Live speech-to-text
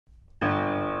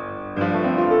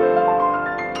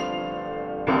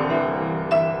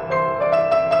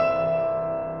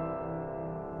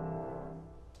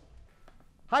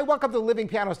Hi, welcome to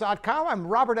livingpianos.com. I'm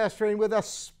Robert Estrin with a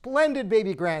splendid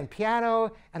baby grand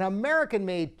piano, an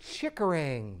American-made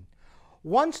Chickering.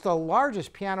 Once the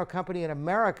largest piano company in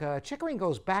America, Chickering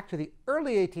goes back to the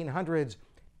early 1800s,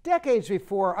 decades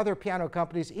before other piano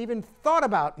companies even thought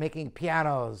about making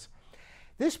pianos.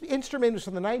 This instrument is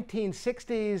from the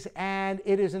 1960s, and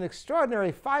it is an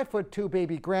extraordinary 5'2"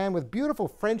 baby grand with beautiful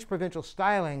French Provincial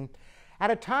styling. At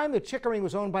a time that Chickering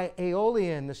was owned by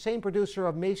Aeolian, the same producer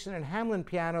of Mason and Hamlin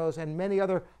pianos and many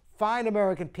other fine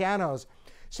American pianos.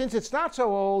 Since it's not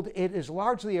so old, it is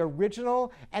largely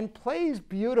original and plays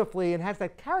beautifully and has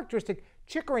that characteristic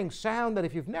Chickering sound that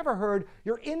if you've never heard,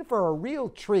 you're in for a real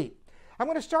treat. I'm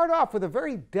going to start off with a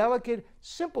very delicate,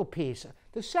 simple piece,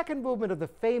 the second movement of the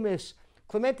famous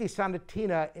Clementi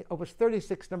Sonatina, Opus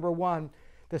 36, number 1,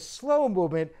 the slow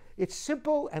movement. It's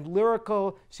simple and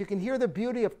lyrical, so you can hear the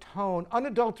beauty of tone,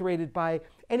 unadulterated by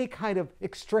any kind of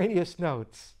extraneous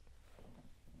notes.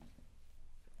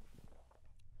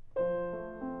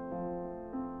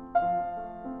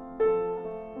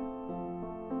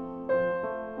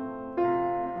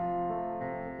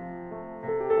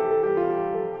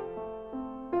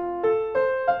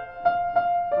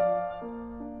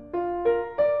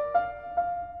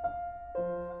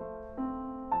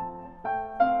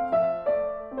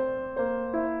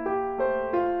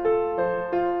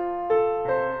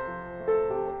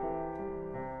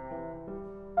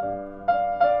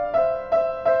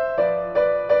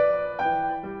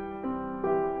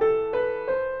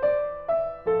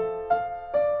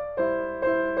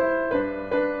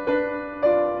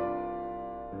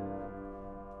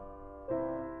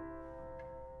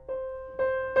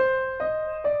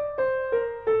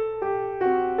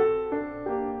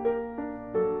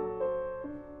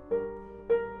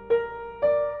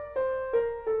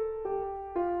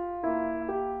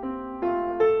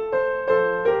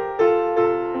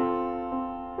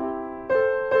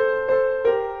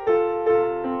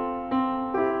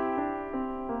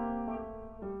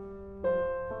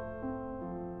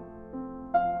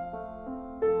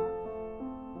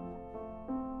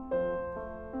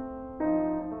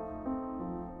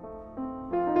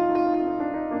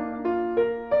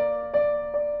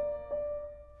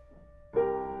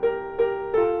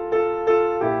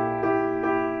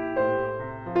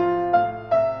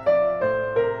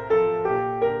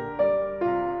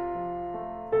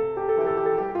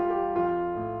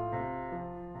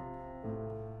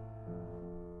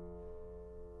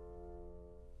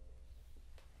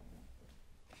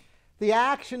 The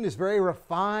action is very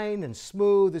refined and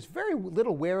smooth. There's very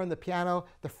little wear on the piano.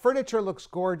 The furniture looks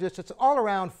gorgeous. It's all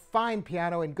around fine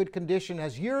piano in good condition.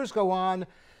 As years go on,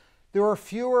 there are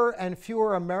fewer and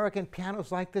fewer American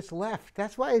pianos like this left.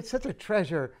 That's why it's such a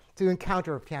treasure to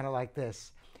encounter a piano like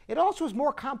this. It also is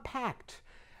more compact.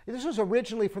 This was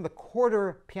originally from the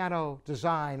quarter piano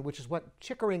design, which is what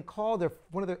Chickering called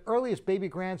one of the earliest baby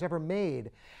grands ever made.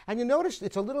 And you notice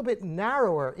it's a little bit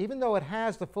narrower, even though it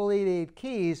has the full 88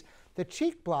 keys. The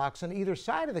cheek blocks on either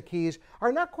side of the keys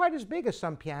are not quite as big as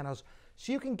some pianos,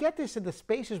 so you can get this into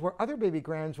spaces where other baby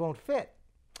grands won't fit.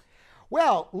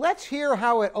 Well, let's hear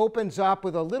how it opens up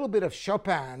with a little bit of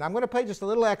Chopin. I'm going to play just a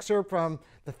little excerpt from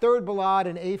the third ballade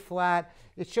in A flat.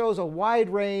 It shows a wide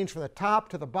range from the top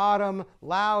to the bottom,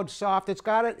 loud, soft.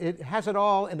 It has it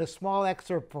all in a small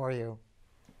excerpt for you.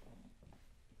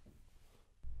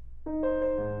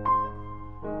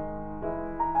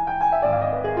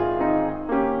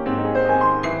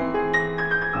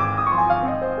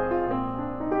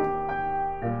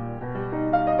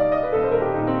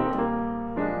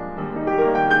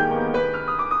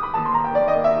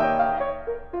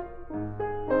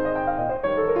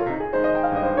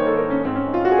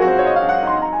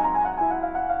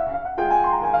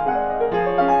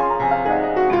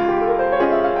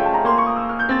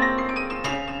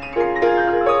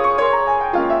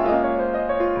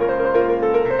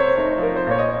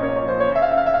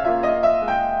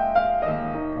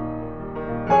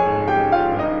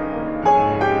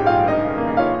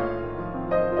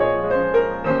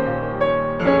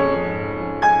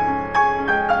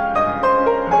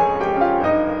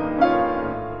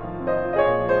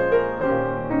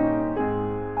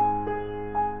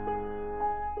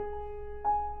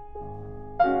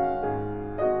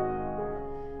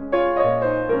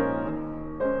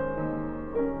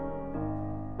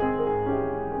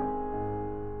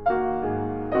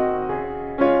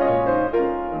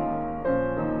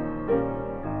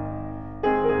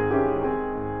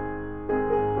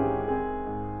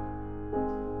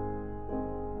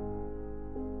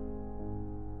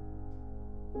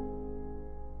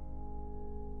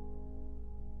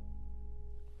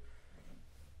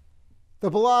 The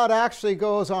ballade actually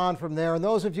goes on from there, and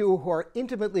those of you who are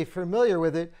intimately familiar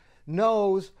with it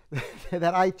knows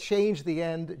that I changed the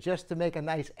end just to make a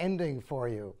nice ending for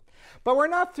you. But we're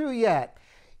not through yet.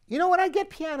 You know, when I get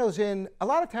pianos in, a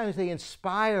lot of times they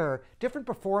inspire different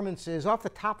performances off the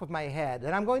top of my head.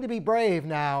 And I'm going to be brave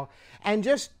now and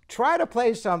just try to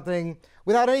play something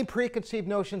without any preconceived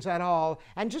notions at all,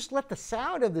 and just let the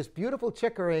sound of this beautiful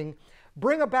chickering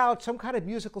bring about some kind of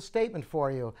musical statement for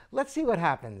you. Let's see what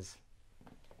happens.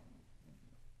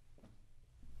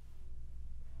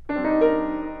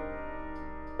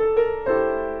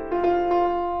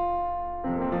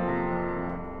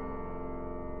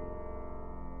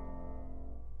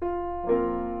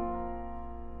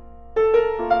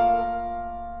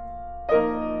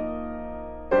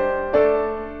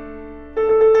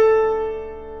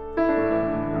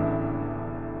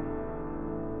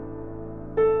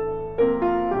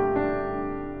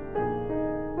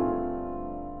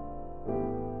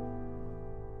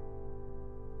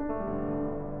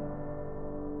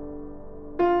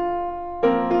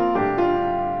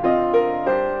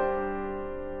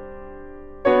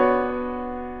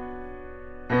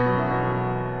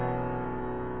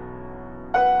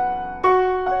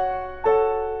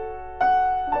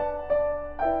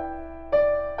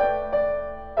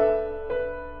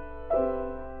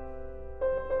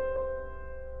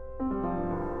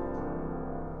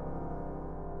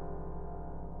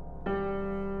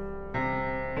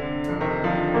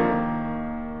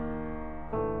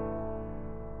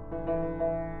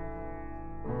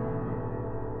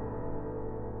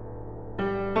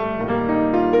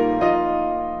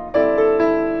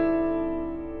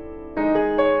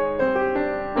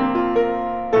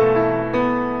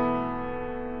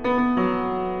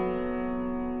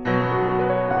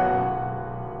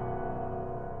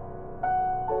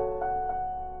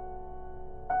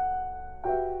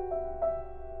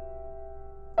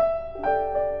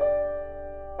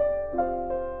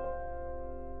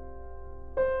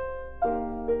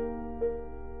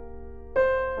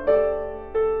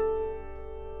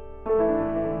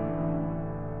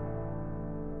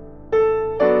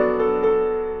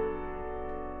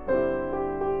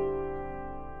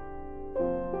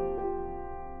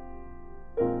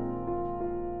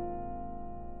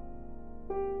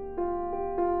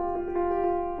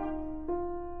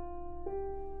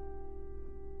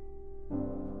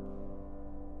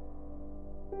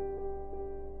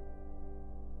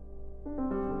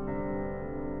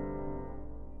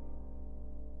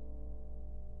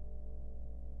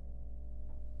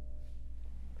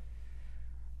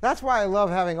 That's why I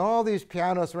love having all these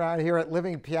pianos around here at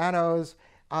Living Pianos.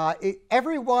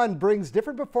 Everyone brings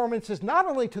different performances, not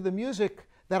only to the music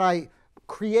that I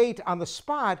create on the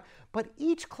spot, but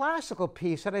each classical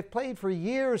piece that I've played for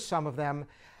years, some of them,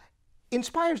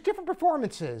 inspires different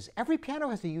performances. Every piano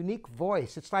has a unique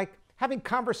voice. It's like having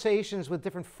conversations with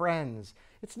different friends.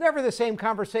 It's never the same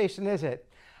conversation, is it?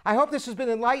 I hope this has been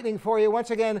enlightening for you.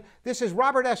 Once again, this is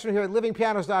Robert Estrin here at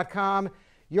livingpianos.com,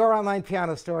 your online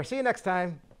piano store. See you next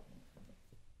time.